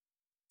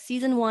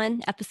Season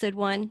 1, Episode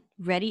 1,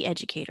 Ready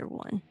Educator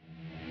One.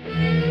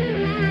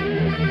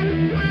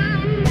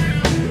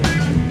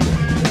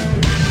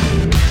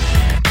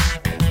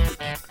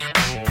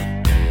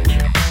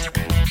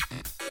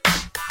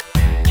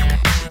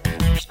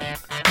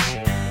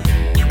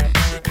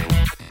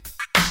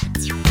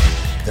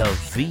 The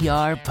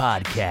VR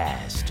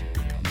Podcast,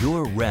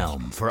 your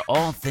realm for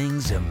all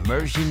things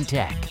immersion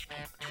tech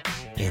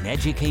in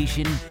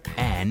education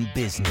and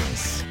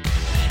business.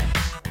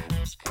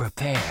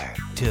 Prepare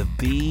to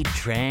be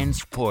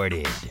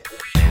transported.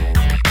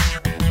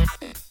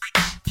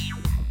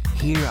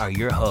 Here are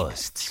your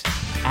hosts,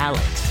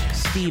 Alex,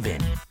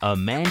 Stephen,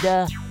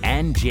 Amanda,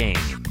 and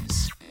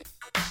James.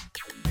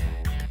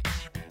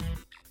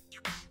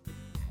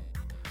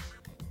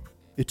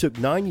 It took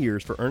 9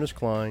 years for Ernest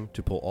Cline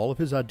to pull all of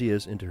his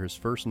ideas into his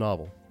first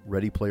novel,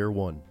 Ready Player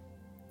One.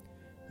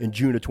 In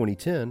June of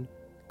 2010,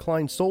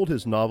 Cline sold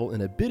his novel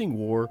in a bidding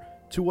war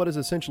to what is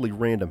essentially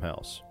Random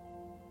House.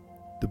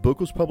 The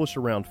book was published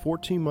around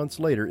 14 months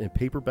later in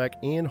paperback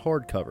and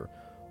hardcover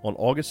on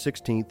August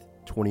 16,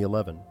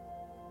 2011.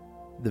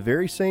 The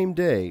very same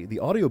day,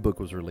 the audiobook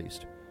was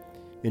released.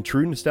 In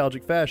true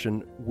nostalgic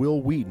fashion,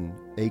 Will Wheaton,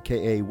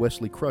 aka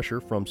Wesley Crusher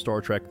from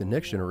Star Trek The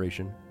Next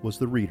Generation, was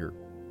the reader.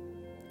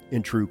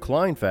 In true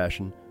Cline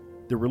fashion,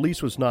 the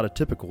release was not a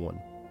typical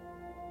one.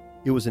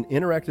 It was an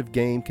interactive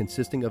game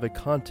consisting of a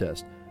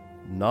contest,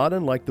 not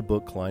unlike the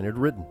book Cline had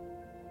written.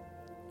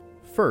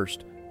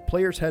 First,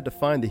 players had to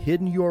find the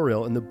hidden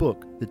URL in the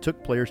book that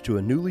took players to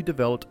a newly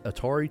developed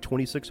Atari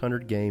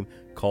 2600 game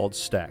called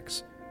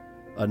Stacks,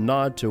 a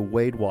nod to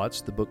Wade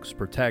Watts, the book's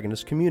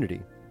protagonist,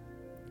 community.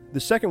 The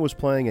second was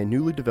playing a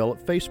newly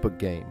developed Facebook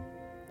game.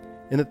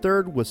 And the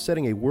third was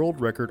setting a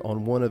world record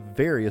on one of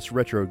various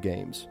retro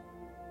games.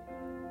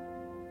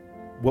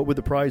 What would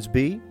the prize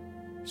be?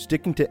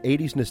 Sticking to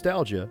 80s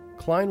nostalgia,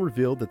 Cline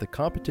revealed that the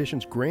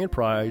competition's grand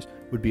prize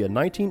would be a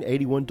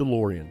 1981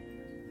 DeLorean,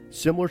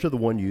 similar to the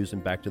one used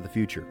in Back to the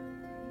Future.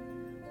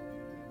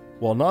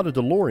 While not a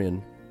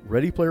DeLorean,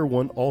 Ready Player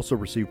One also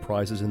received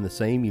prizes in the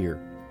same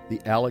year, the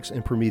Alex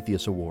and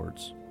Prometheus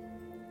Awards.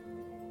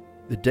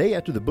 The day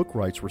after the book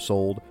rights were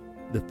sold,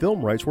 the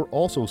film rights were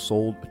also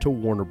sold to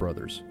Warner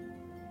Brothers.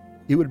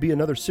 It would be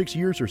another 6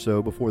 years or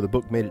so before the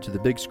book made it to the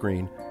big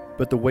screen,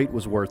 but the wait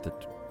was worth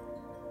it.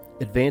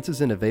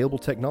 Advances in available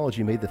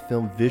technology made the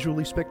film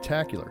visually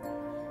spectacular,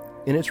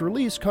 and its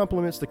release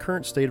complements the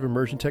current state of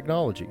immersion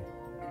technology.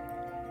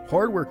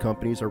 Hardware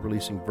companies are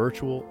releasing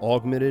virtual,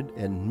 augmented,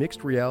 and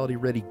mixed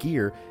reality-ready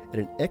gear at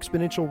an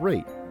exponential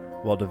rate,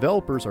 while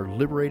developers are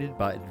liberated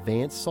by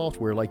advanced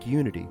software like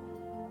Unity,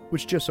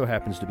 which just so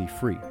happens to be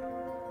free.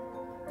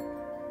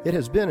 It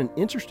has been an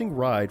interesting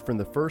ride from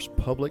the first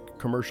public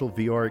commercial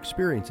VR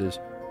experiences,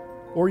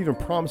 or even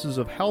promises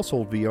of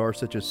household VR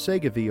such as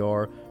Sega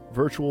VR,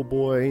 Virtual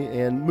Boy,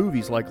 and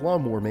movies like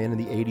Lawnmower Man in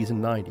the 80s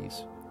and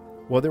 90s.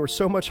 While there was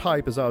so much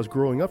hype as I was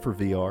growing up for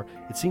VR,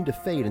 it seemed to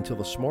fade until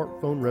the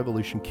smartphone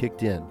revolution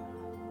kicked in,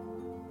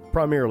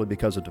 primarily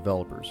because of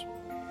developers.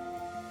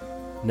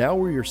 Now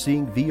we are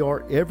seeing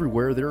VR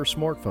everywhere there are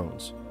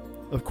smartphones.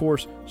 Of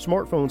course,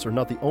 smartphones are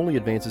not the only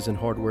advances in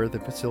hardware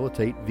that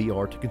facilitate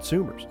VR to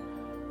consumers.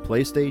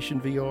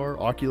 PlayStation VR,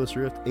 Oculus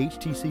Rift,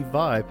 HTC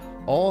Vive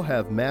all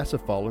have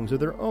massive followings of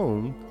their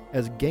own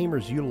as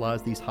gamers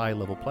utilize these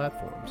high-level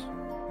platforms.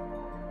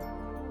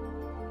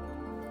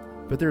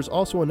 But there's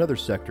also another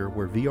sector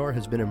where VR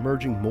has been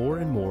emerging more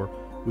and more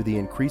with the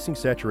increasing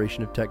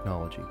saturation of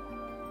technology,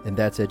 and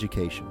that's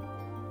education.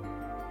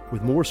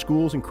 With more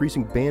schools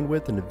increasing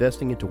bandwidth and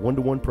investing into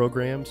one-to-one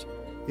programs,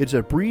 it's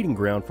a breeding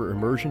ground for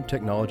immersion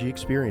technology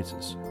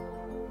experiences.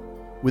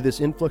 With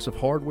this influx of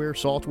hardware,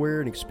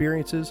 software, and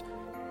experiences,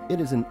 it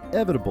is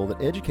inevitable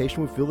that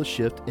education will feel the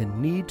shift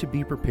and need to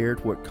be prepared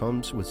for what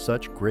comes with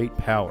such great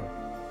power.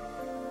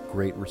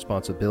 Great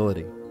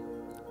responsibility.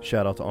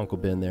 Shout out to Uncle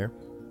Ben there.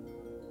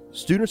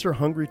 Students are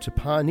hungry to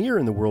pioneer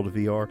in the world of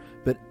VR,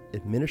 but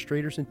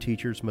administrators and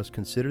teachers must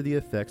consider the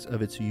effects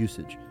of its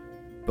usage,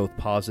 both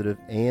positive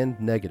and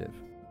negative.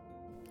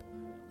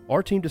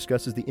 Our team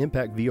discusses the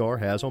impact VR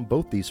has on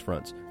both these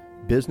fronts,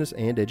 business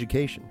and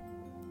education.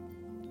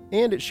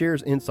 And it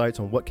shares insights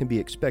on what can be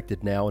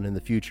expected now and in the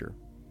future.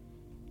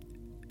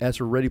 As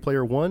for Ready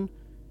Player One,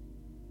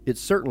 it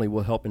certainly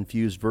will help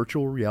infuse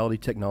virtual reality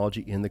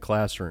technology in the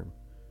classroom.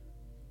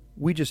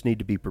 We just need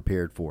to be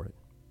prepared for it.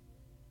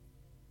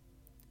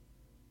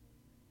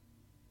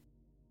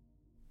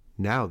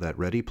 Now that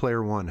Ready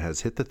Player One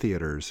has hit the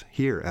theaters,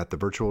 here at the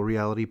Virtual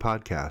Reality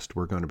Podcast,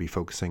 we're going to be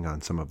focusing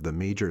on some of the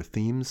major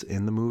themes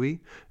in the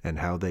movie and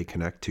how they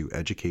connect to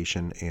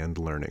education and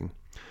learning.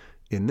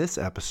 In this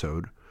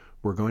episode,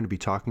 we're going to be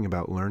talking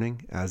about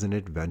learning as an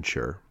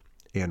adventure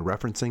and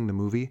referencing the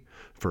movie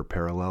for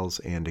parallels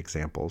and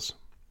examples.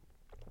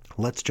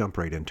 Let's jump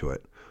right into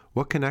it.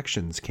 What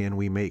connections can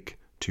we make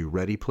to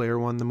Ready Player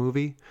One, the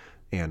movie,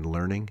 and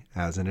learning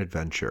as an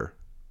adventure?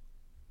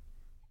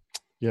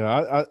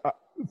 Yeah, I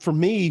for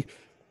me,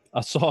 I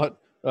saw it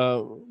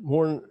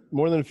more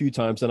than a few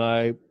times,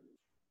 and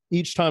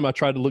each time I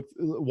tried to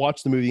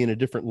watch the movie in a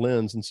different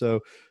lens. And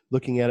so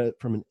looking at it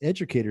from an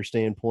educator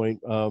standpoint,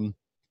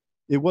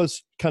 it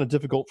was kind of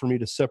difficult for me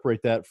to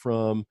separate that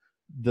from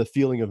the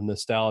feeling of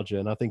nostalgia.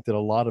 And I think that a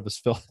lot of us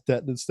felt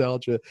that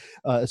nostalgia,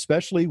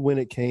 especially when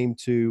it came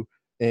to,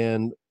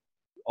 and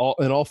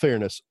in all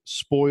fairness,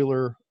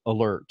 spoiler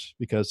alert,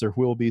 because there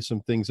will be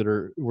some things that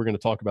we're going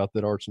to talk about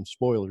that are some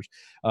spoilers.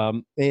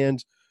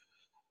 And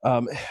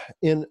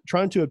in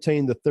trying to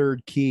obtain the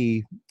third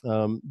key,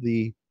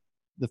 the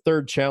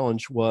third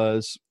challenge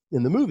was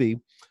in the movie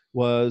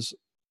was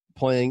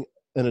playing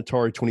an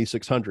Atari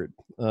 2600.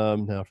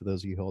 Now, for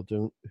those of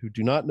you who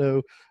do not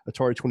know,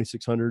 Atari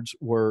 2600s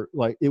were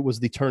like, it was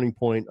the turning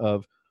point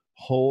of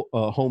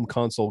home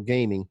console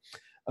gaming.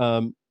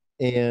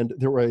 And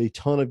there were a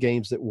ton of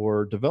games that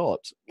were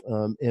developed.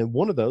 And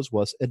one of those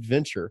was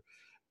Adventure.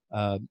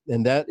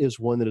 And that is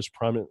one that is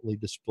prominently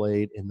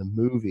displayed in the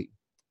movie.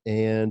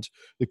 And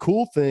the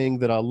cool thing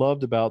that I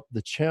loved about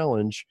the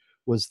challenge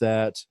was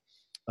that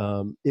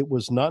it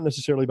was not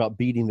necessarily about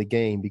beating the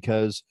game,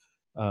 because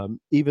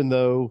even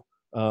though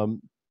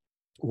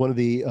one of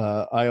the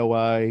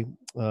IOI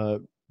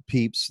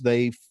peeps,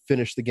 they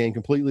finished the game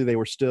completely,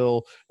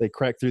 they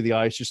cracked through the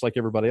ice just like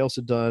everybody else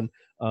had done.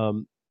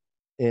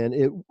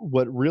 And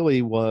what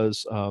really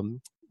was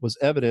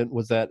evident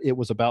was that it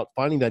was about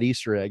finding that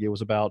Easter egg. It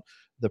was about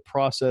the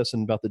process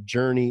and about the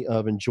journey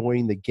of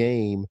enjoying the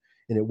game.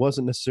 And it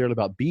wasn't necessarily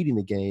about beating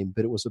the game,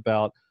 but it was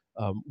about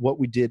what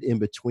we did in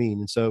between.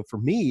 And so for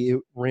me, it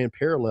ran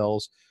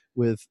parallels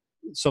with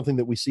something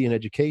that we see in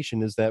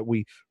education, is that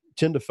we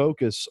tend to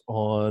focus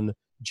on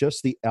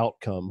just the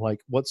outcome. Like,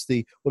 what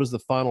does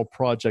the final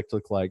project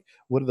look like?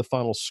 What do the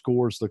final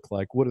scores look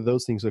like? What do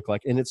those things look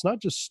like? And it's not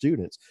just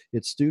students,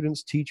 it's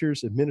students,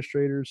 teachers,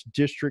 administrators,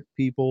 district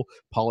people,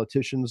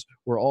 politicians.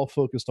 We're all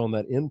focused on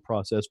that end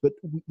process, but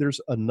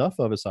there's enough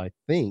of us, I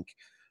think,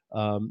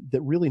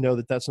 that really know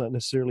that that's not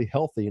necessarily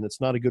healthy, and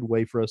it's not a good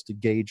way for us to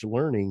gauge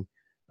learning,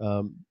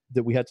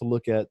 that we had to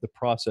look at the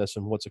process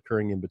and what's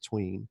occurring in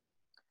between.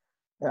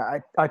 Yeah,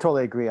 I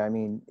totally agree. I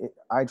mean,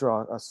 I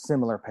draw a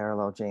similar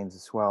parallel, James,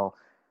 as well,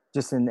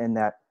 just in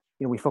that,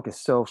 we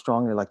focus so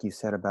strongly, like you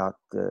said, about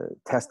the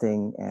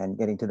testing and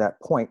getting to that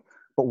point.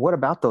 But what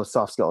about those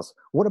soft skills?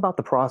 What about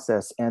the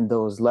process and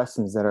those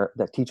lessons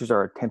that teachers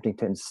are attempting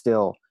to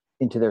instill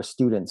into their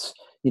students?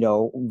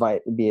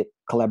 Be it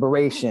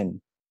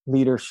collaboration,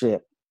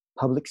 leadership,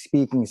 public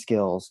speaking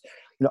skills,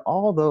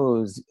 all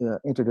those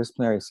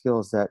interdisciplinary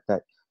skills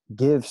that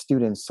give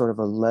students sort of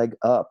a leg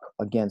up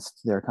against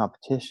their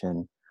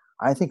competition,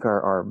 I think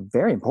are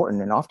very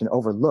important and often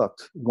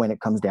overlooked when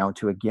it comes down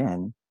to,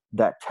 again,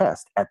 that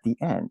test at the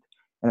end.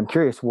 And I'm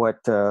curious what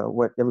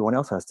everyone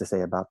else has to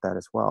say about that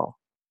as well.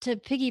 To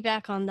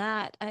piggyback on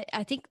that,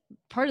 I think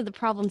part of the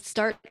problem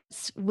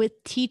starts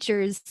with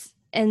teachers,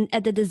 and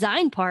at the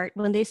design part,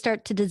 when they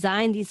start to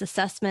design these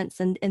assessments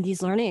and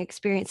these learning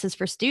experiences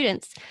for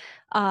students.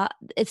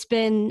 It's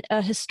been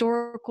a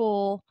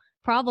historical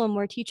problem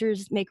where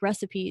teachers make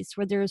recipes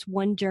where there's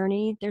one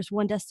journey, there's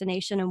one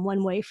destination, and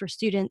one way for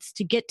students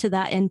to get to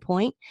that end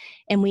point.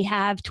 And we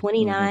have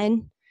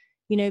 29,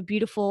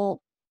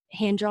 beautiful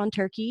hand-drawn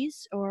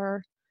turkeys,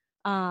 or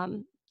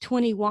 20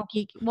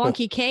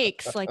 wonky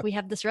cakes, like we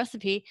have this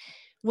recipe,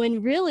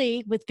 when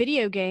really with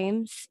video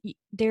games,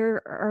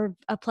 there are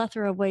a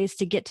plethora of ways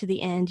to get to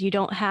the end. You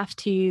don't have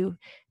to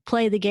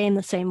play the game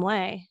the same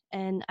way.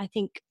 And I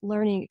think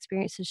learning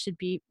experiences should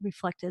be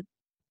reflected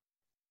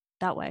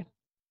that way.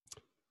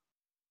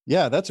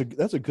 Yeah, that's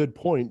a good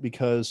point,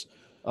 because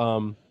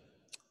back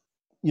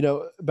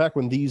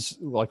when these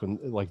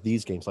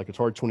these games like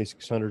Atari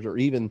 2600 or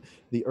even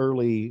the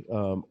early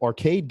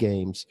arcade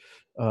games,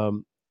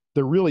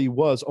 there really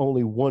was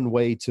only one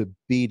way to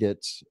beat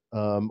it,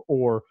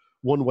 or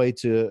one way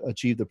to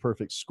achieve the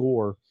perfect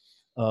score.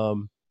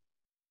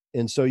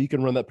 And so you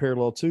can run that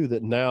parallel too,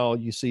 that now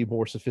you see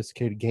more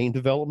sophisticated game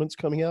developments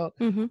coming out,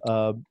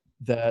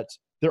 that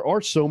there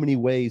are so many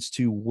ways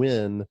to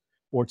win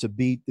or to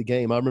beat the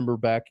game. I remember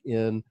back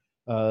in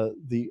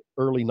the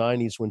early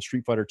 90s when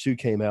Street Fighter 2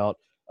 came out,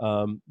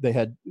 they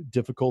had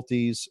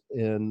difficulties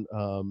in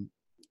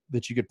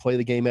that you could play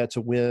the game at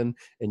to win.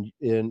 And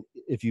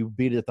if you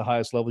beat it at the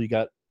highest level, you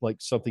got like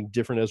something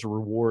different as a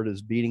reward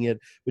as beating it.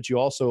 But you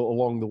also,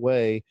 along the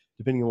way,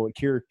 depending on what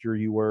character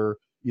you were,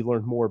 you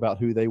learned more about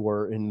who they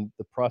were, and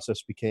the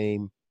process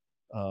became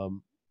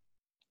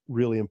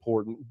really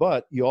important.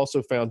 But you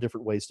also found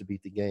different ways to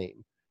beat the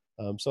game.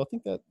 So I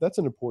think that's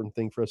an important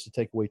thing for us to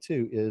take away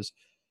too, is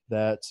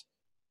that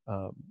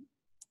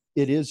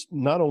it is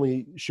not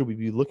only should we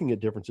be looking at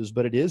differences,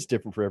 but it is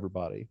different for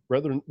everybody,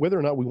 whether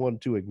or not we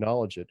want to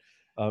acknowledge it.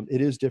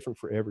 It is different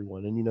for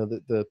everyone. And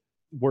the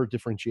word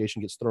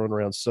differentiation gets thrown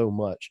around so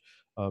much,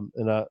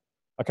 and I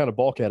kind of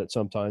balk at it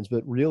sometimes,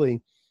 but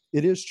really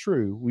it is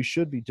true. We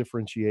should be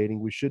differentiating.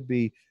 We should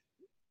be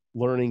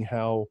learning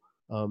how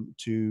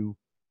to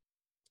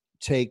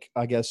take,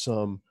 I guess,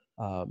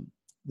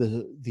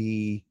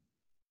 the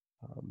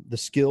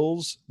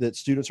skills that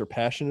students are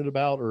passionate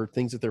about, or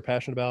things that they're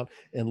passionate about,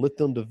 and let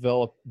them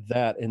develop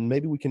that. And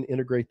maybe we can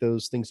integrate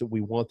those things that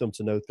we want them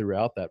to know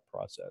throughout that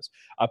process.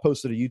 I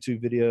posted a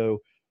YouTube video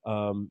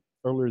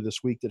earlier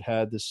this week that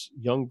had this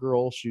young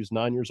girl. She was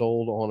 9 years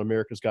old on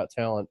America's Got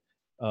Talent.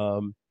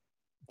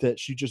 That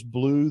she just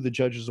blew the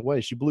judges away.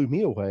 She blew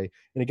me away.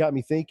 And it got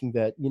me thinking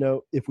that,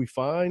 if we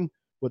find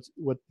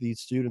what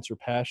these students are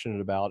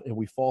passionate about and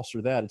we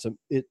foster that,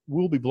 it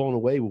will be blown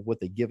away with what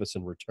they give us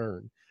in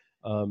return.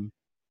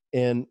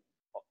 And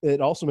it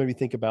also made me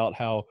think about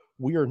how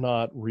we are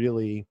not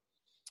really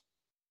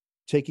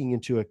taking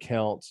into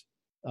account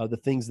the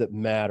things that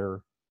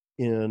matter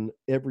in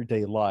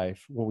everyday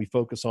life when we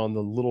focus on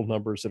the little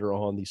numbers that are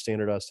on these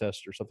standardized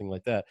tests or something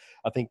like that.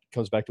 I think it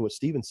comes back to what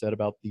Stephen said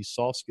about these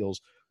soft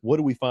skills. What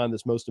do we find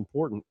that's most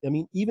important? I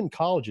mean, even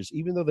colleges,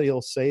 even though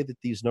they'll say that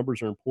these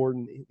numbers are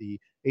important, the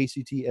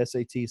ACT,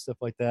 SAT, stuff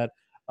like that,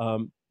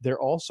 they're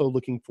also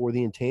looking for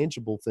the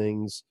intangible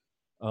things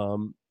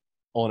on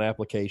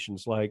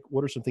applications. Like,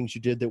 what are some things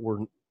you did that were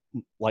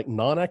like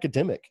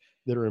non-academic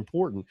that are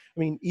important? I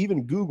mean,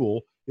 even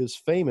Google is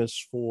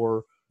famous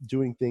for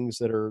doing things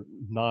that are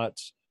not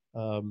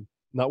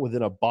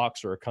within a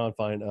box or a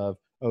confine of,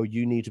 oh,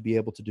 you need to be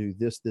able to do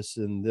this, this,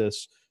 and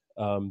this,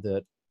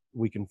 that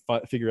we can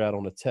figure out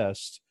on a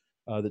test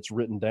that's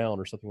written down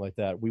or something like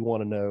that. We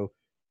want to know,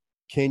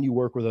 can you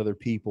work with other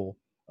people?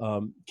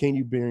 Can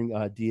you bring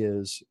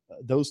ideas?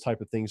 Those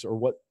type of things are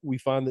what we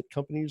find that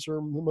companies are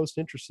the most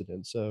interested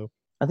in. So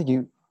I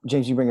think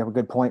James, you bring up a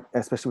good point,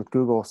 especially with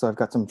Google. So I've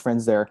got some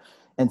friends there,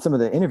 and some of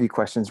the interview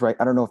questions, right?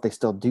 I don't know if they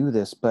still do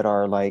this, but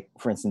are like,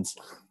 for instance,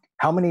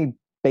 how many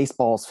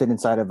baseballs fit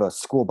inside of a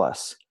school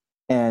bus?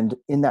 And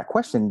in that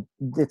question,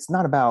 it's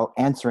not about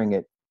answering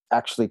it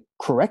actually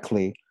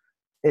correctly.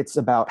 It's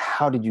about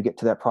how did you get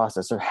to that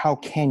process, or how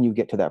can you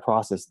get to that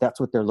process? That's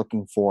what they're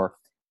looking for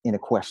in a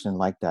question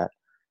like that.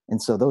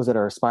 And so those that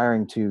are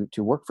aspiring to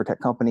work for tech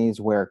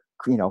companies where,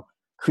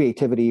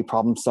 creativity,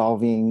 problem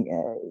solving,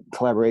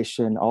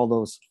 collaboration, all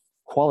those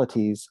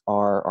qualities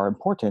are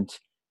important,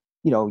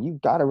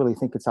 you've got to really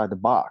think inside the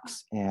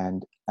box.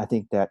 And I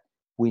think that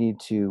we need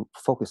to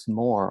focus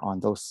more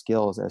on those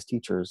skills as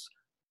teachers,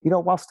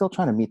 while still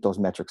trying to meet those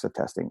metrics of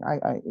testing.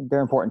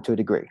 They're important to a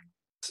degree.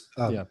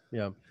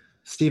 Yeah.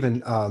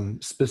 Stephen,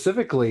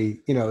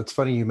 specifically, it's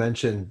funny you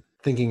mentioned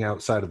thinking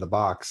outside of the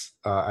box.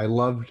 I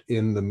loved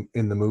in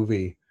the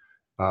movie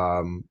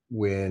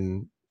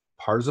when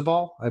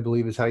Parzival, I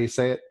believe is how you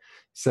say it,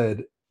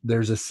 said,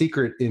 "There's a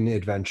secret in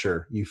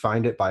adventure. You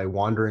find it by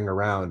wandering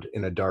around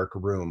in a dark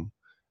room."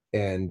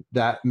 And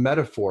that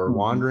metaphor, Mm-hmm.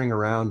 wandering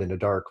around in a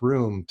dark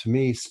room, to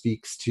me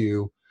speaks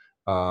to,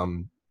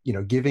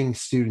 giving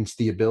students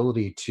the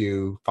ability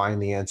to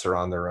find the answer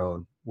on their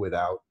own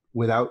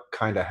without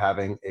kind of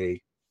having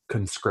a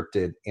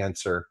conscripted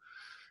answer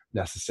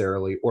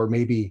necessarily, or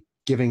maybe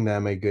giving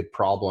them a good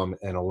problem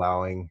and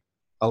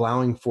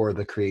allowing for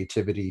the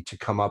creativity to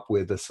come up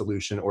with a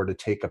solution, or to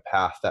take a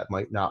path that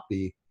might not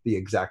be the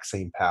exact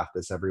same path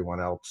as everyone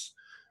else.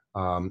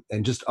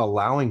 And just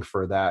allowing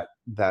for that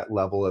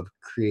level of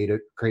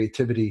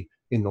creativity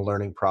in the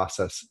learning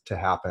process to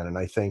happen. And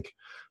I think,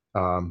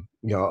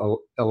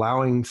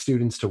 allowing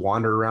students to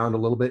wander around a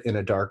little bit in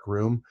a dark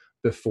room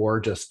before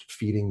just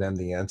feeding them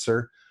the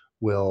answer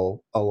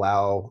will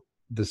allow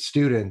the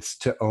students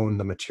to own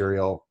the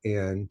material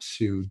and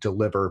to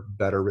deliver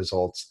better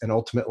results and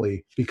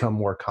ultimately become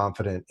more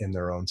confident in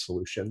their own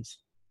solutions.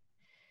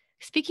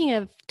 Speaking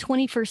of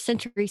 21st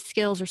century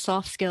skills or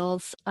soft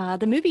skills,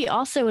 the movie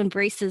also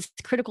embraces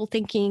critical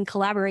thinking,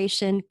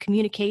 collaboration,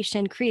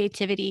 communication,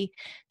 creativity,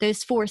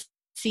 those 4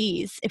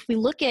 C's. If we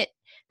look at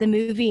the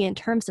movie in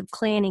terms of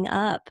planning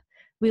up,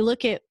 we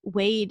look at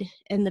Wade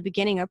in the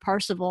beginning, of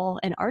Parzival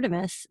and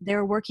Artemis.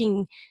 They're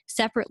working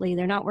separately.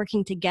 They're not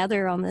working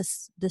together on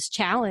this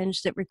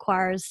challenge that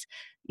requires,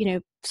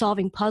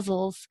 solving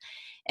puzzles.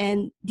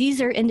 And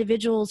these are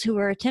individuals who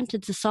are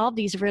attempted to solve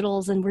these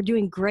riddles and were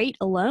doing great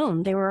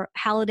alone. They were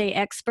Halliday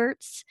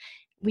experts.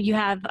 You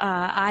have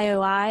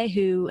IOI,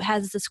 who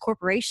has this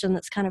corporation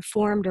that's kind of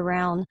formed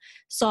around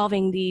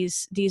solving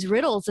these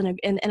riddles in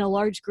a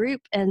large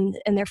group, and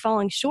they're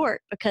falling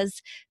short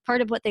because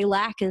part of what they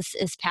lack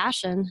is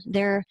passion.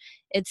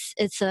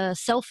 It's a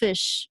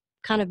selfish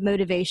kind of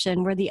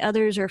motivation where the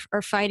others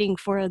are fighting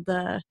for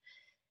the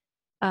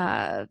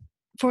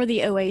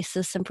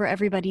oasis and for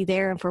everybody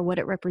there and for what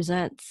it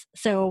represents.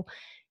 So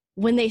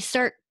when they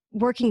start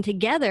working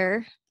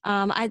together,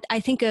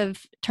 I think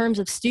of terms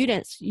of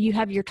students. You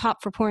have your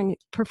top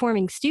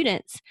performing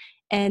students.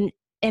 And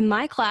in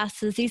my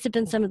classes, these have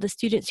been some of the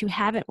students who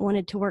haven't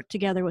wanted to work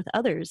together with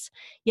others.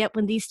 Yet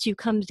when these two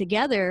come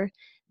together,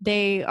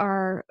 they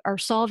are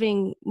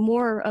solving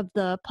more of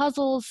the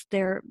puzzles.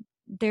 They're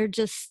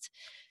just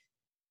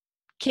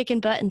kicking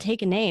butt and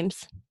taking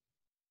names.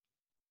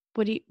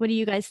 What do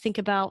you guys think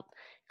about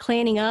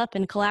planning up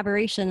and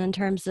collaboration in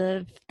terms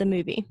of the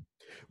movie?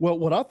 Well,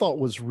 what I thought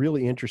was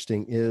really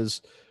interesting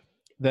is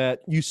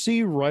that you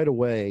see right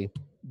away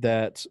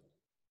that,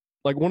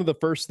 like, one of the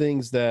first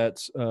things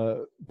that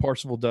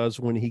Parzival does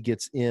when he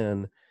gets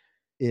in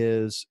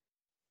is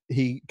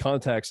he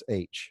contacts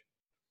H.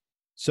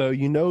 So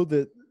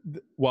that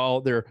while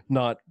they're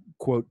not,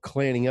 quote,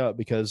 clanning up,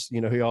 because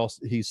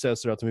he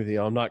says throughout the movie,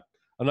 I'm not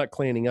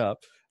clanning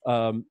up.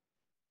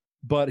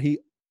 But he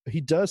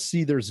does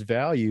see there's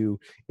value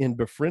in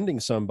befriending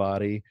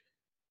somebody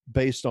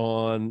based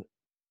on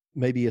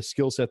maybe a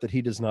skill set that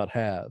he does not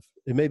have.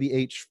 And maybe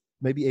H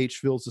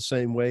feels the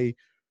same way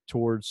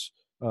towards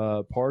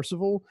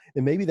Parzival,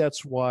 and maybe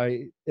that's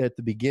why at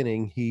the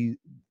beginning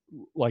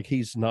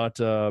he's not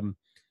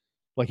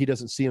like he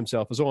doesn't see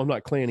himself as, oh, I'm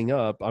not clanning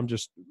up.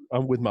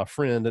 I'm with my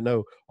friend, and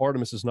no,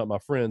 Artemis is not my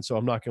friend, so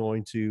I'm not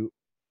going to,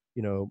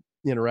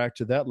 interact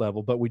to that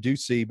level. But we do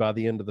see by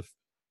the end of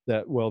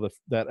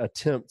that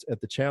attempt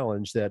at the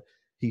challenge that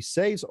he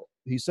saves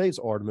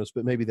Artemis,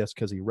 but maybe that's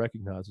because he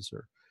recognizes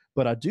her.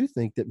 But I do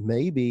think that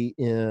maybe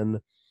in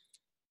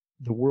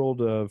the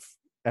world of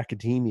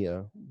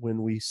academia,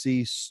 when we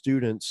see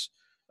students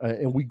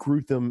and we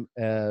group them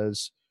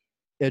as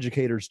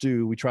educators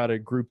do, we try to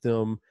group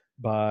them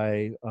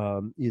by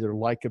either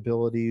like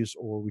abilities,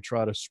 or we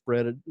try to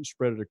spread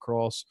it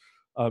across.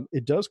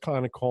 It does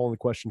kind of call in the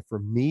question for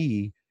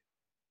me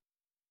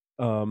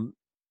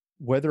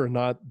whether or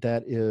not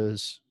that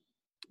is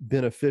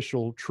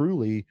beneficial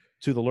truly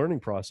to the learning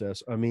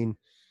process. I mean,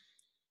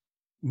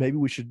 maybe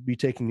we should be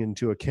taking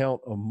into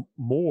account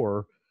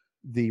more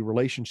the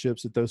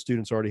relationships that those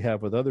students already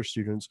have with other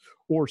students,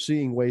 or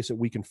seeing ways that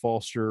we can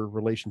foster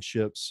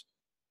relationships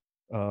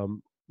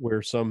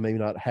where some may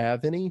not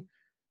have any,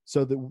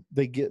 so that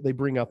they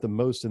bring out the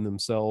most in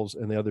themselves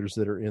and the others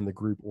that are in the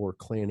group or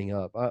clanning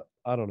up.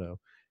 I don't know.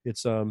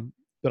 It's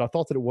but I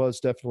thought that it was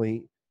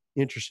definitely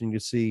interesting to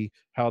see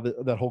how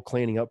that whole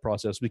clanning up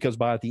process, because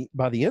by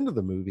the end of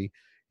the movie,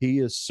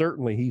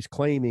 he's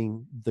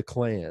claiming the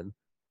clan.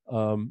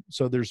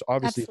 So there's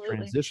obviously Absolutely. a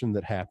transition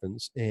that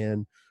happens,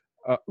 and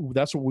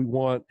that's what we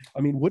want.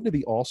 I mean, wouldn't it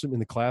be awesome in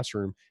the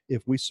classroom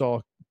if we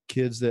saw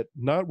kids that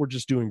not were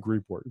just doing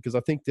group work? Because I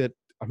think that,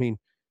 I mean,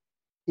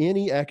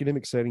 any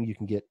academic setting, you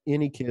can get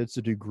any kids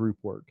to do group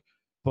work,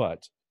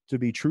 but to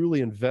be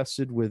truly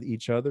invested with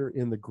each other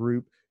in the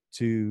group,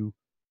 to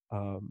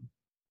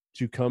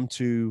come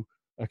to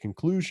a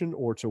conclusion,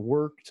 or to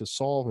work to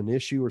solve an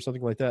issue or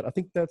something like that. I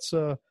think that's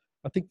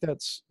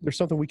there's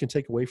something we can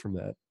take away from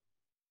that.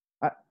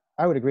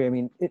 I would agree. I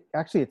mean,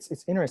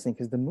 it's interesting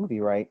because the movie,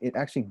 right, it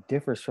actually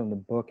differs from the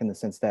book in the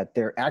sense that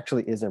there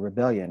actually is a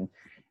rebellion,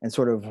 and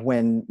sort of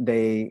when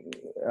they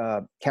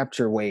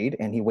capture Wade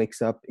and he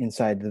wakes up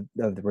inside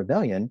of the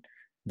rebellion,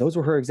 those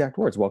were her exact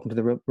words: "Welcome to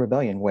the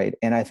rebellion, Wade."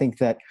 And I think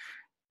that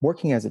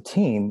working as a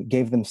team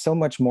gave them so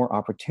much more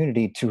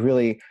opportunity to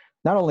really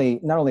not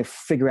only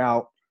figure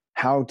out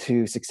how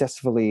to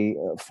successfully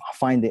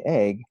find the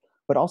egg,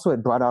 but also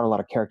it brought out a lot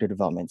of character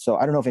development. So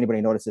I don't know if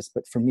anybody noticed this,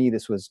 but for me,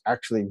 this was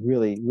actually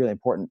really, really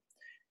important.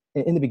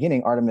 In the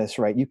beginning, Artemis,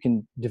 right, you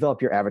can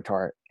develop your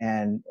avatar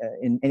and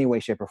in any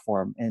way, shape, or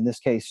form. And in this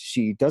case,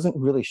 she doesn't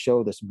really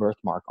show this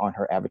birthmark on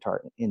her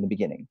avatar in the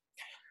beginning,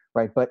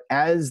 right? But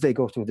as they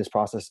go through this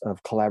process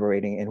of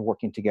collaborating and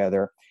working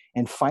together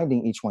and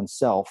finding each one's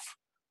self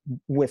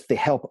with the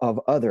help of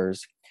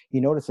others, you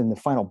notice in the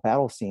final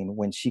battle scene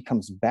when she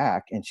comes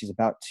back and she's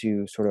about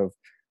to sort of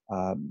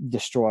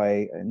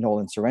destroy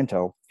Nolan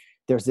Sorrento,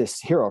 there's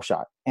this hero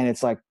shot, and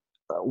it's like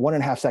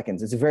 1.5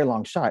 seconds. It's a very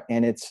long shot,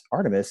 and it's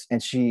Artemis,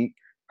 and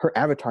her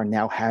avatar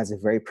now has a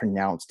very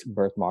pronounced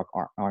birthmark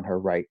on her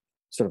right,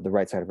 sort of the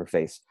right side of her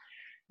face.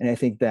 And I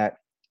think that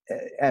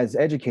as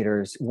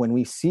educators, when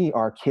we see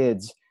our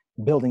kids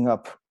building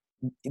up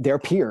their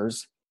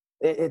peers,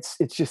 it's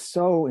just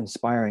so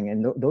inspiring.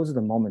 And those are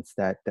the moments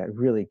that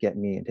really get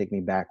me and take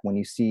me back, when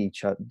you see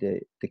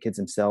the kids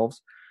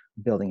themselves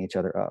building each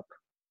other up.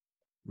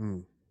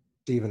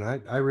 Stephen,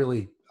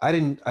 I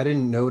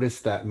didn't notice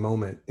that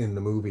moment in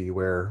the movie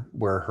where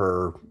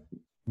her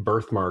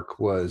birthmark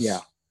was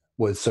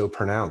so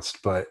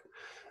pronounced, but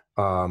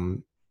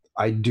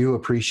I do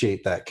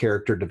appreciate that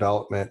character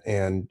development.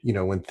 And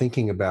when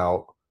thinking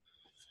about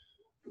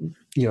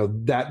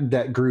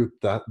that group,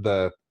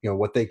 the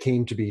what they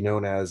came to be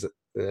known as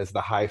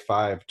the high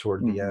five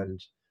toward the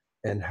end,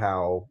 and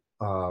how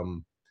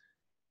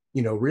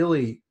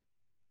really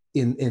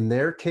in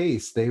their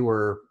case, they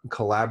were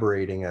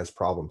collaborating as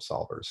problem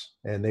solvers,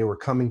 and they were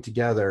coming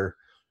together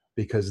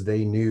because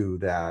they knew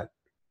that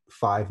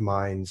five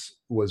minds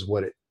was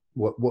what it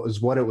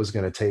was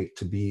going to take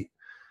to beat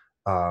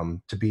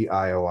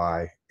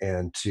IOI,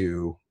 and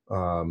to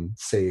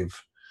save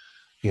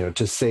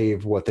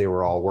what they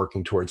were all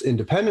working towards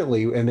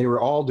independently. And they were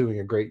all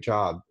doing a great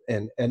job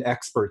and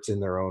experts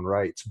in their own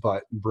rights,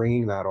 but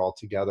bringing that all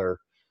together,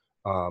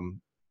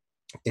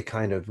 it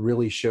kind of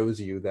really shows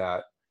you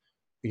that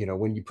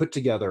when you put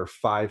together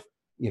five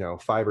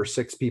or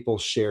six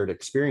people's shared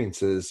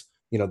experiences,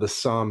 the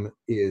sum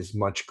is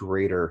much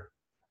greater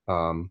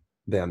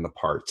than the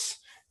parts.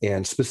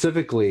 And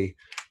specifically,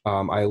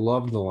 I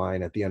loved the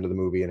line at the end of the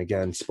movie. And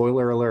again,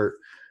 spoiler alert,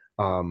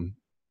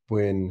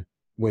 when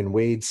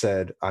Wade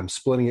said, "I'm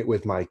splitting it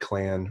with my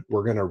clan,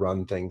 we're going to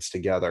run things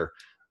together."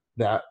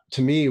 That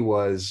to me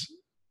was,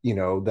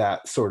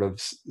 that sort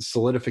of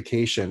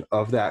solidification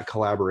of that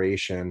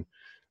collaboration.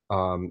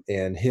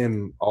 And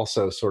him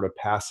also sort of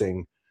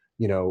passing,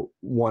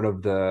 one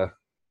of the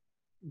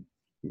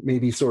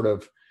maybe sort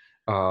of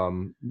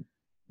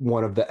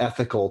one of the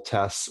ethical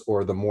tests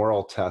or the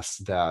moral tests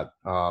that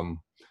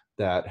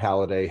that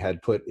Halliday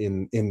had put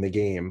in the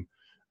game,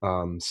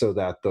 so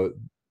that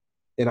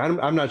and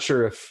I'm not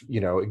sure if,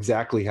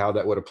 exactly how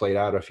that would have played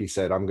out if he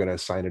said, I'm going to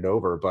sign it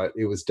over, but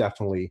it was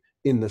definitely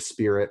in the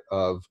spirit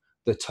of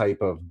the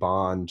type of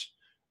bond,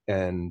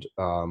 and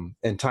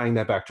tying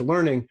that back to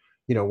learning.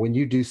 When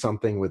you do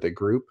something with a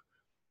group,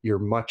 you're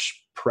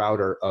much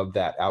prouder of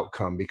that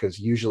outcome, because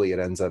usually it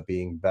ends up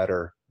being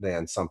better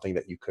than something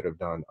that you could have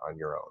done on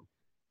your own.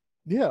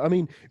 Yeah, I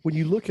mean, when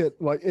you look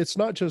at, like, it's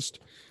not just,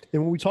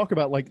 and when we talk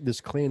about like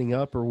this clanning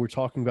up, or we're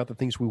talking about the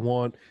things we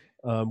want,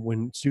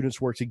 when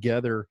students work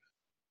together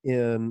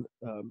in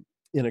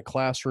a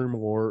classroom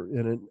or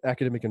in an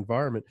academic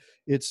environment,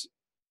 it's,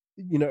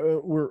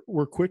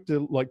 we're quick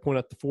to like point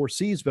out the 4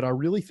 C's, but I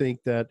really think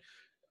that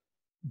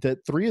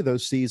 3 of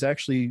those C's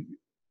actually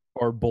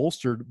are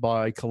bolstered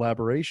by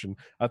collaboration.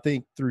 I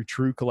think through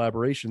true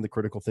collaboration, the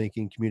critical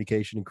thinking,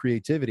 communication, and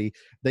creativity,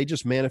 they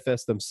just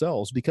manifest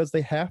themselves because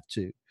they have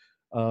to.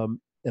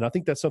 And I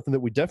think that's something that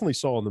we definitely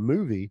saw in the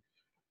movie.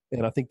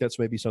 And I think that's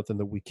maybe something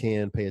that we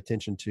can pay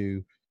attention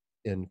to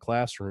in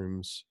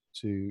classrooms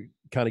to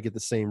kind of get the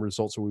same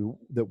results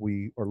that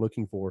we are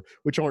looking for,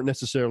 which aren't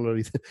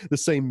necessarily the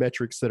same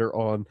metrics that are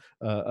on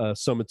a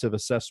summative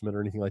assessment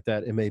or anything like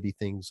that. It may be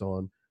things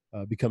on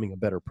becoming a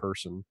better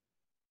person.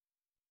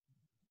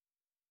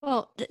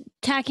 Well,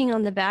 tacking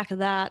on the back of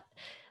that,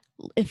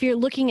 if you're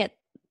looking at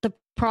the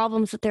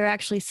problems that they're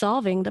actually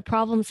solving, the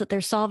problems that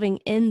they're solving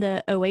in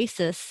the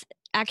Oasis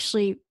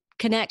actually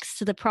connects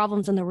to the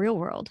problems in the real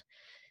world.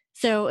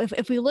 So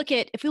if we look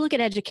at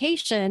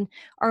education,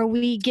 are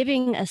we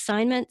giving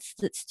assignments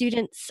that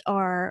students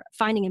are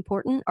finding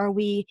important? Are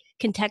we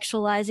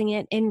contextualizing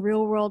it in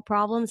real world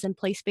problems and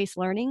place-based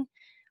learning?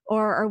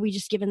 Or are we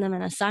just giving them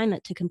an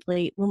assignment to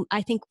complete? Well,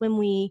 I think when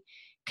we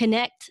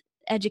connect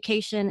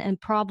education and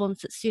problems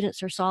that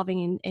students are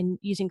solving and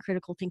using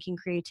critical thinking,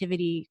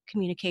 creativity,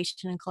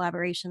 communication, and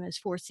collaboration, those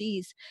 4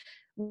 C's,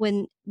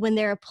 when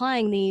they're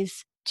applying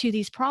these to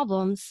these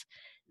problems,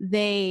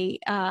 they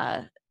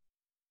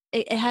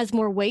it has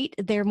more weight.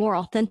 They're more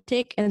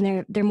authentic,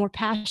 and they're more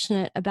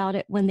passionate about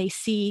it when they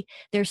see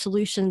their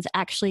solutions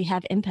actually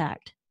have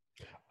impact.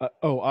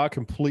 I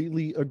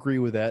completely agree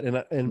with that.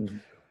 And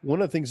Mhm.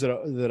 one of the things that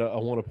I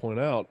want to point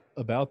out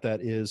about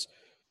that is,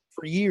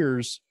 for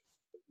years,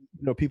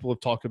 people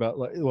have talked about,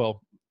 like,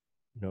 well,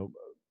 you know,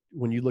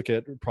 when you look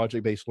at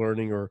project-based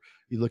learning, or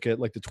you look at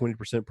like the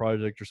 20%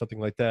 project or something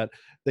like that,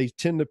 they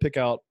tend to pick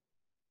out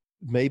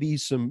maybe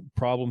some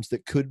problems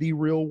that could be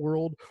real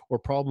world, or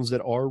problems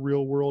that are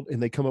real world,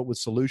 and they come up with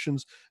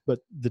solutions. But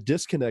the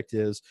disconnect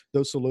is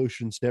those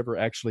solutions never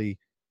actually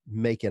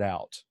make it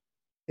out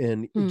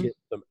and Mm. get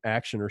some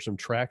action or some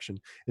traction.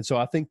 And so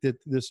I think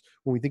that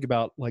when we think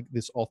about like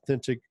these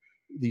authentic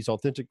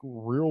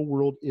real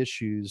world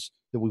issues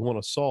that we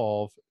want to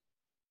solve,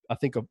 I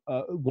think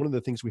one of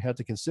the things we have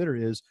to consider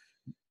is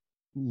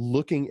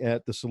looking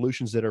at the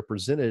solutions that are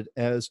presented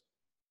as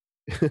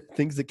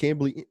things that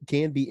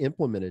can be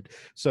implemented.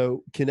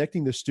 So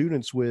connecting the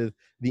students with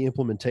the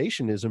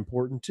implementation is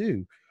important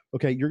too.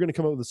 Okay, you're going to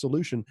come up with a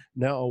solution.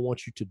 Now I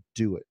want you to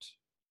do it.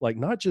 Like,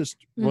 not just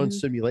run Mhm.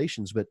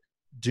 simulations, but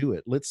do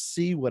it. Let's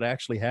see what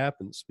actually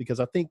happens. Because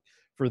I think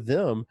for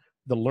them,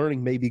 the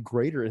learning may be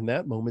greater in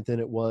that moment than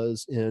it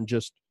was in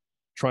just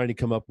trying to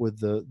come up with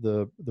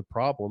the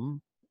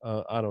problem.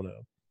 I don't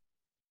know.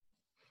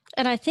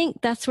 And I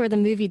think that's where the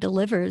movie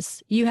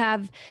delivers. You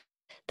have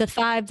the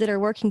five that are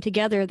working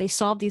together, they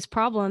solve these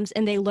problems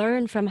and they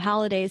learn from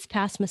Halliday's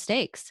past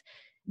mistakes.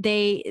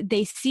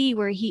 They see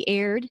where he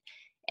erred,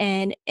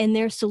 and in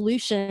their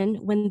solution,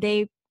 when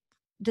they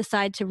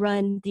decide to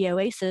run the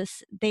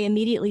Oasis, they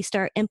immediately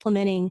start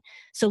implementing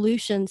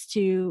solutions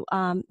to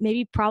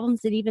maybe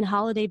problems that even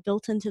Halliday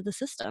built into the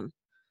system.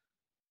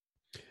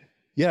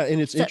 Yeah,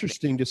 and it's So,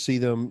 interesting to see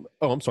them.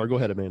 Oh, I'm sorry. Go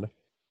ahead, Amanda.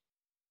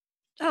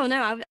 oh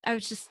no, I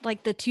was just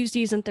like the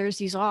Tuesdays and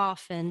Thursdays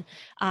off, and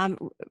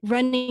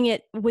running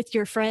it with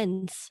your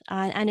friends.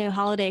 I know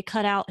Holiday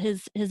cut out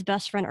his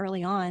best friend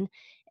early on,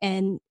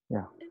 and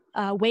Yeah.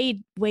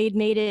 Wade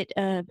made it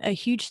a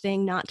huge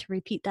thing not to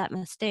repeat that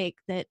mistake.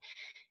 That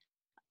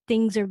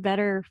things are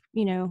better,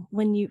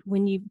 when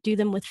you do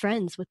them with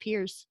friends, with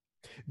peers.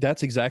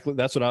 That's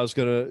what I was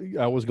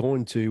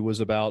going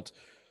to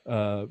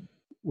uh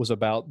was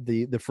about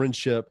the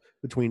friendship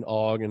between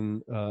Og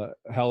and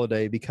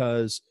Halliday,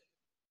 because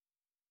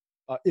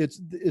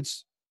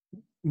it's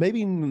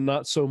maybe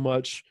not so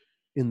much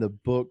in the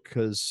book,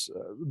 because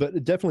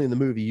but definitely in the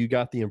movie you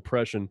got the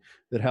impression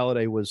that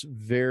Halliday was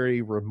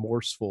very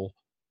remorseful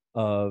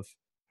of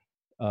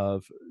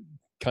of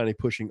kind of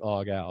pushing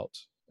Og out.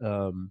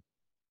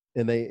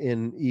 And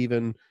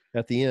even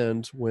at the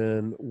end,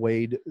 when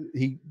Wade,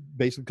 he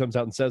basically comes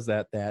out and says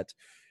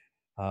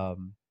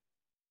um,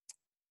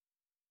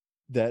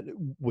 that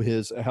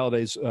his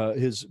Halliday's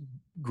his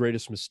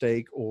greatest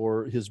mistake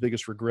or his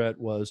biggest regret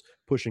was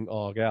pushing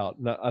Og out.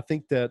 Now, I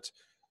think that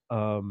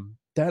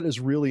that is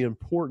really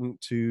important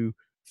to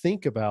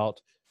think about,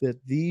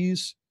 that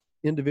these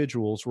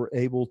individuals were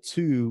able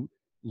to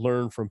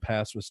learn from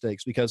past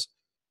mistakes, because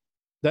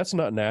that's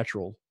not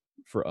natural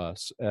for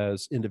us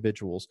as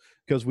individuals,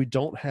 because we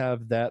don't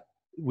have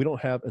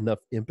enough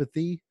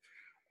empathy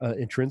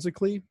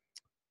intrinsically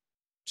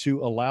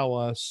to allow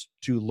us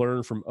to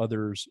learn from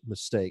others'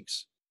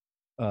 mistakes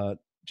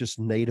just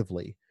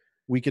natively.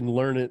 We can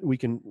learn it.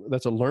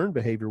 That's a learned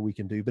behavior we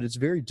can do, but it's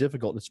very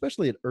difficult,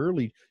 especially at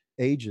early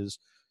ages.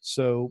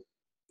 So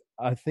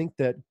I think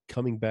that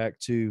coming back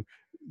to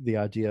the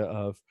idea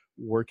of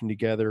working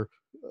together,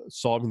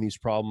 solving these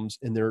problems,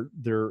 and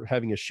they're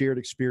having a shared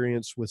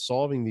experience with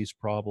solving these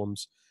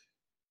problems,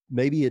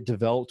 maybe it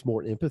developed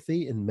more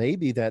empathy, and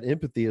maybe that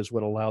empathy is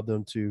what allowed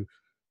them to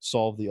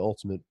solve the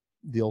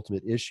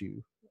ultimate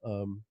issue.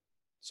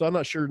 So I'm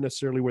not sure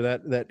necessarily where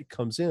that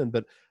comes in,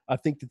 but I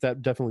think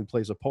that definitely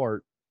plays a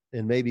part,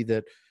 and maybe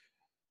that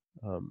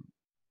um,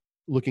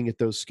 looking at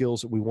those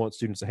skills that we want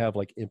students to have,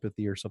 like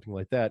empathy or something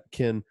like that,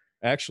 can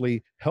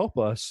actually help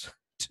us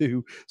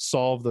to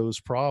solve those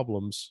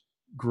problems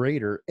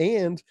greater,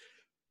 and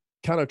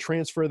kind of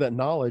transfer that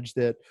knowledge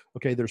that,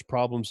 okay, there's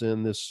problems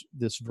in this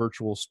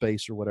virtual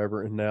space or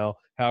whatever, and now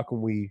how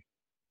can we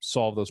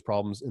solve those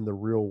problems in the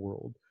real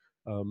world?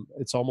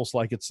 It's almost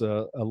like it's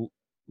a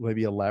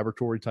maybe a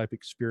laboratory type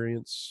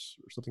experience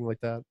or something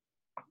like that.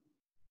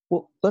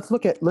 Well, let's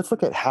look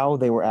at how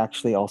they were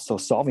actually also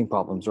solving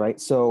problems, right?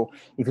 So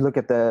if you look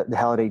at the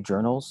holiday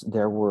journals,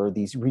 there were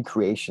these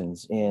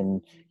recreations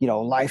in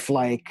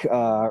lifelike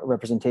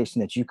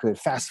representation that you could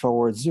fast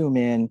forward, zoom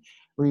in,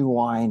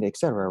 rewind,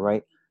 etc.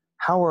 Right?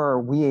 How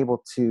are we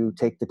able to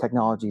take the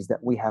technologies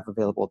that we have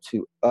available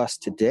to us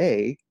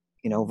today,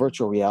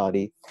 virtual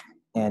reality,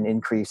 and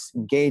increase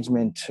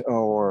engagement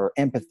or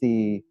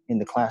empathy in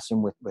the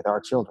classroom with our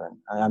children?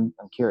 I'm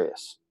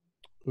curious.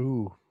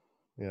 Ooh,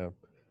 yeah.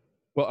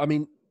 Well, I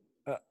mean,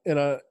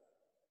 and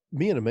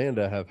me and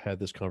Amanda have had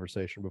this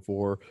conversation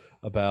before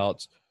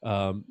about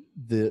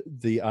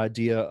the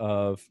idea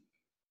of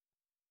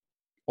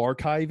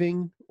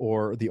archiving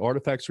or the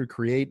artifacts we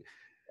create.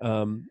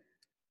 Um,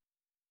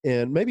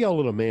 and maybe I'll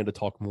let Amanda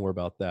talk more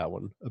about that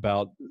one,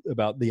 about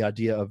the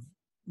idea of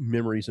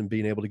memories and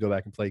being able to go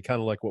back and play, kind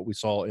of like what we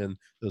saw in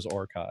those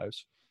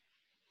archives.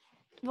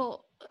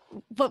 Well,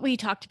 what we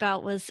talked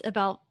about was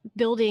about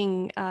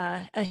building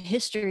a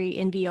history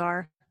in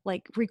VR,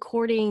 like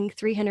recording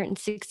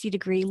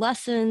 360-degree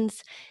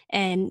lessons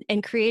and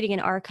creating an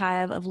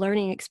archive of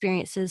learning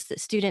experiences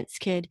that students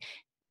could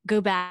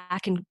go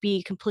back and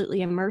be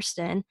completely immersed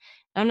in.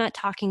 I'm not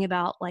talking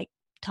about like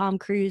Tom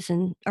Cruise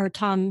or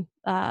Tom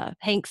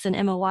Hanks and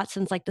Emma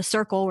Watson's like The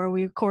Circle, where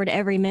we record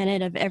every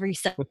minute of every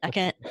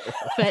second,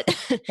 but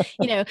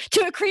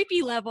to a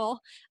creepy level.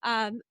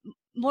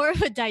 More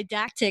of a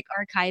didactic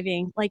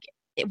archiving, like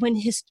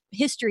when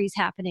history is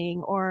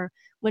happening, or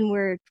when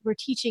we're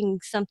teaching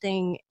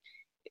something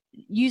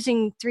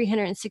using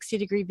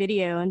 360-degree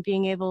video and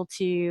being able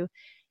to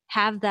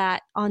have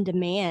that on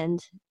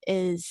demand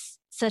is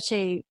such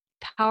a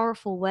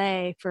powerful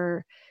way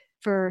for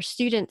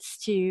students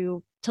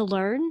to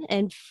learn,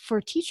 and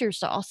for teachers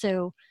to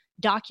also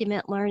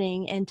document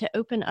learning and to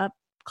open up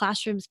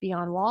classrooms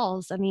beyond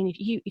walls. I mean,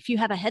 if you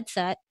have a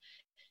headset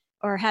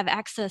or have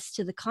access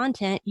to the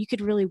content, you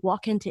could really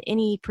walk into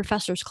any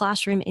professor's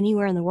classroom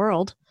anywhere in the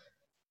world.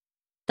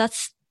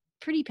 That's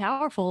pretty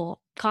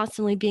powerful,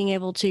 constantly being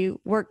able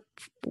to work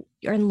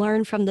and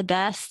learn from the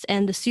best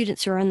and the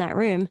students who are in that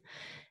room.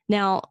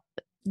 Now,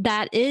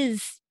 that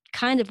is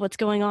kind of what's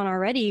going on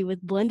already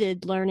with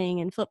blended learning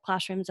and flipped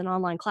classrooms and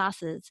online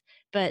classes,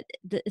 but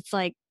it's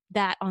like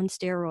that on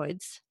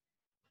steroids.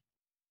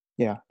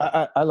 Yeah,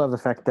 I love the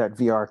fact that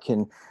VR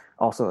can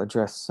also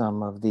address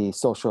some of the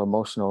social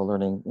emotional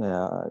learning,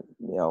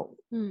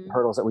 Hmm.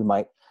 hurdles that we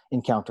might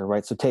encounter,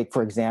 right? So take,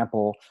 for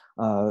example,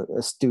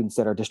 students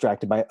that are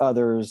distracted by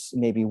others,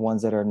 maybe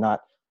ones that are not,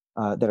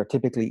 that are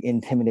typically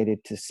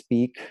intimidated to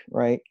speak,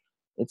 right?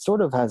 It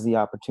sort of has the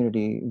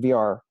opportunity,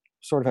 VR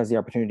sort of has the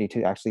opportunity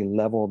to actually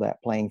level that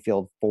playing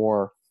field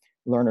for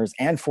learners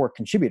and for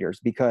contributors,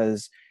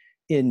 because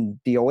in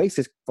the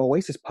Oasis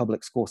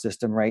public school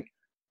system, right,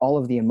 all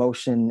of the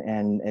emotion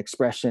and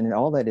expression and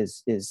all that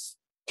is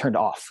turned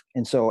off.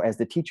 And so as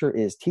the teacher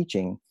is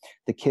teaching,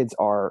 the kids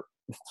are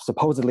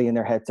supposedly in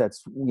their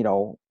headsets,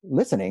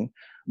 listening,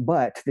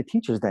 but the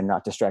teacher's then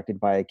not distracted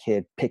by a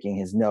kid picking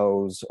his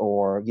nose,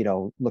 or,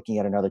 looking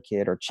at another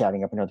kid, or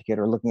chatting up another kid,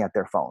 or looking at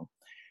their phone.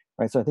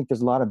 Right. So I think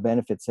there's a lot of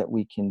benefits that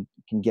we can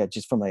get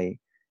just from a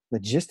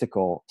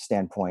logistical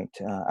standpoint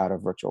out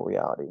of virtual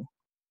reality.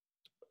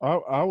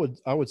 I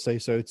would say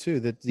so too.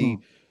 Hmm.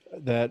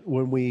 That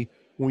when we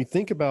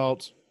think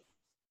about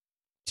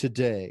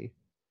today,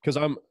 because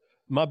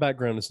my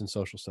background is in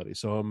social studies,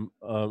 so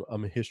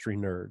I'm a history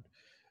nerd.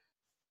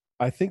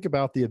 I think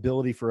about the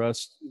ability for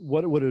us,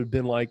 what it would have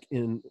been like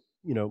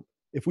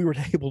if we were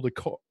able to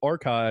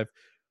archive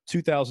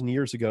 2,000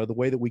 years ago the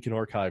way that we can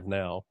archive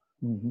now.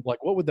 Hmm.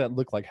 Like, what would that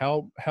look like?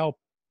 How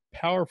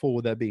powerful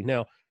would that be?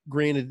 Now,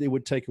 granted, it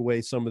would take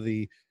away some of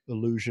the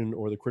illusion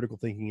or the critical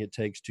thinking it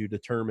takes to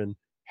determine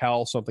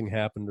how something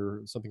happened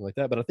or something like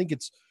that. But I think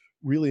it's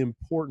really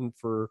important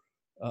for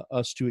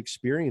us to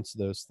experience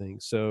those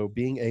things. So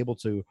being able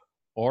to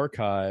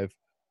archive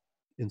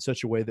in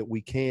such a way that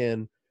we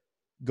can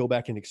go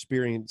back and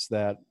experience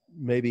that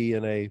maybe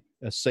in a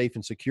safe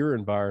and secure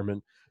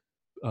environment,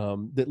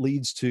 that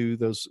leads to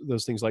those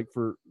things, like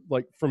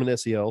from an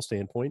SEL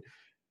standpoint,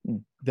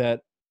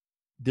 that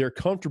they're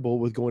comfortable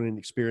with going and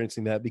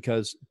experiencing that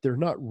because they're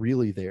not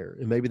really there.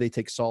 And maybe they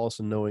take solace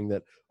in knowing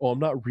that, oh, I'm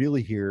not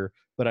really here,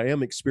 but I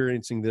am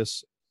experiencing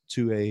this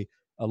to a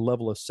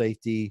level of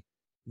safety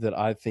that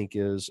I think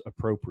is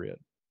appropriate.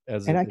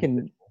 And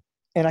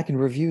I can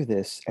review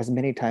this as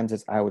many times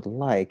as I would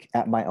like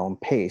at my own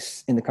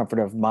pace in the comfort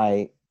of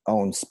my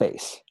own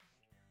space.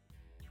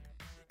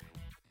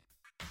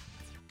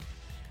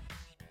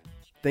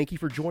 Thank you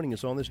for joining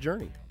us on this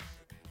journey.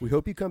 We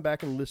hope you come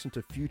back and listen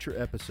to future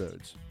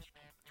episodes.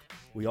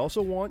 We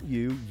also want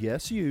you,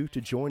 yes you,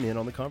 to join in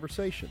on the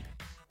conversation.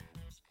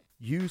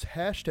 Use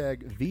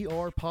hashtag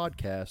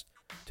 #VRPodcast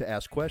to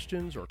ask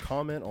questions or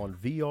comment on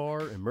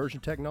VR,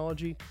 immersion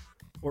technology,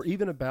 or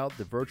even about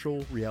the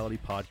virtual reality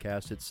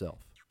podcast itself.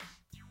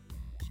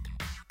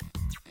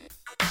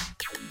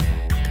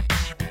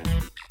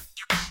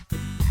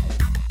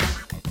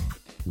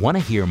 Want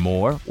to hear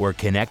more or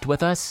connect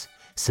with us?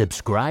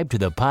 Subscribe to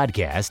the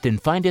podcast and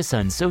find us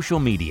on social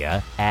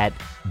media at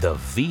The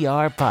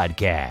VR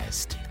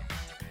Podcast.